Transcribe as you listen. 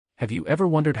Have you ever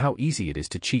wondered how easy it is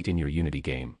to cheat in your Unity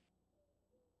game?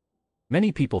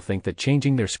 Many people think that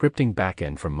changing their scripting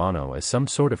backend from mono as some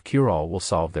sort of cure-all will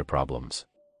solve their problems.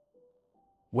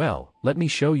 Well, let me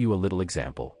show you a little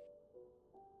example.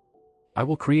 I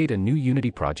will create a new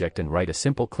Unity project and write a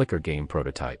simple clicker game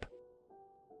prototype.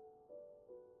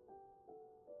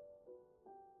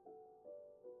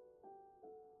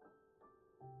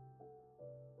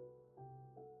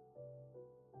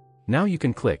 Now you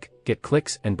can click, get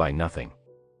clicks, and buy nothing.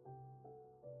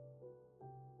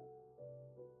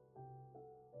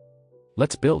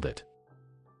 Let's build it.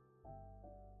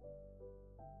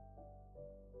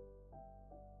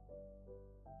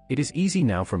 It is easy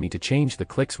now for me to change the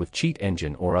clicks with Cheat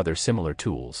Engine or other similar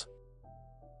tools.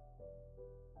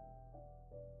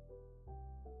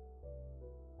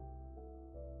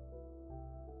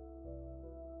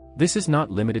 This is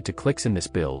not limited to clicks in this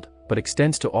build, but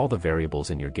extends to all the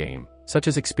variables in your game, such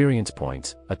as experience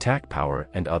points, attack power,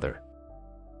 and other.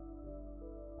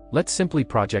 Let's simply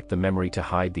project the memory to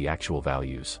hide the actual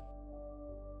values.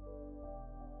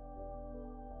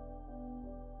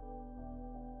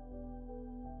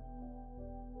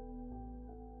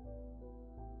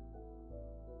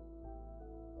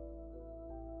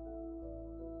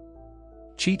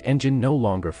 Cheat Engine no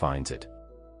longer finds it.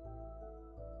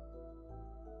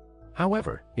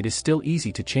 However, it is still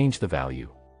easy to change the value.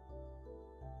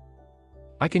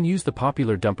 I can use the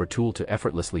popular dumper tool to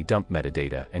effortlessly dump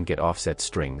metadata and get offset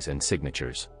strings and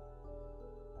signatures.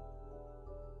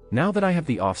 Now that I have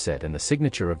the offset and the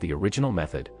signature of the original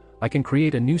method, I can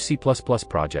create a new C++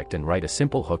 project and write a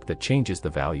simple hook that changes the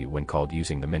value when called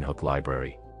using the MinHook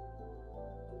library.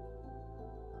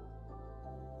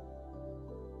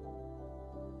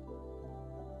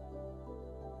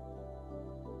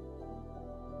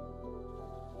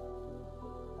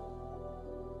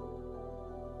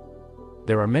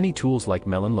 There are many tools like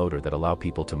Melon Loader that allow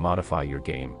people to modify your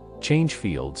game, change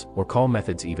fields, or call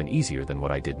methods even easier than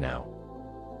what I did now.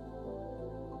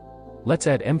 Let's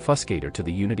add Mfuscator to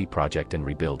the Unity project and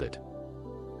rebuild it.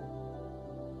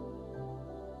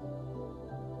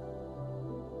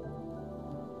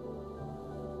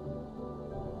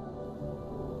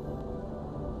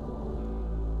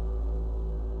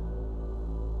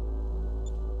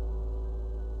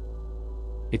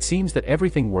 It seems that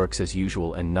everything works as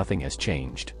usual and nothing has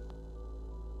changed.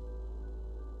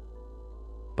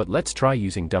 But let's try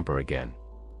using Dumper again.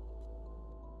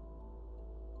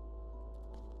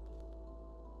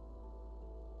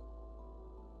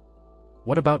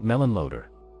 What about Melon Loader?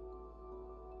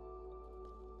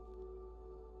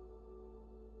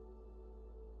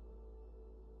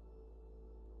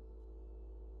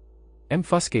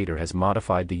 Mfuscator has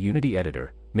modified the Unity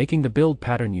editor, making the build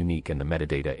pattern unique and the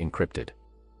metadata encrypted.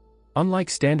 Unlike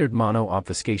standard mono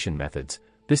obfuscation methods,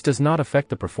 this does not affect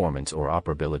the performance or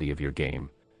operability of your game,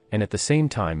 and at the same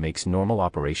time makes normal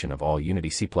operation of all Unity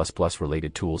C++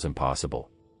 related tools impossible.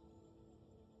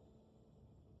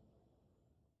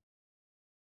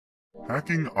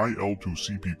 Hacking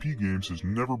IL2CPP games has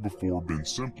never before been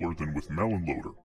simpler than with Melon Loader.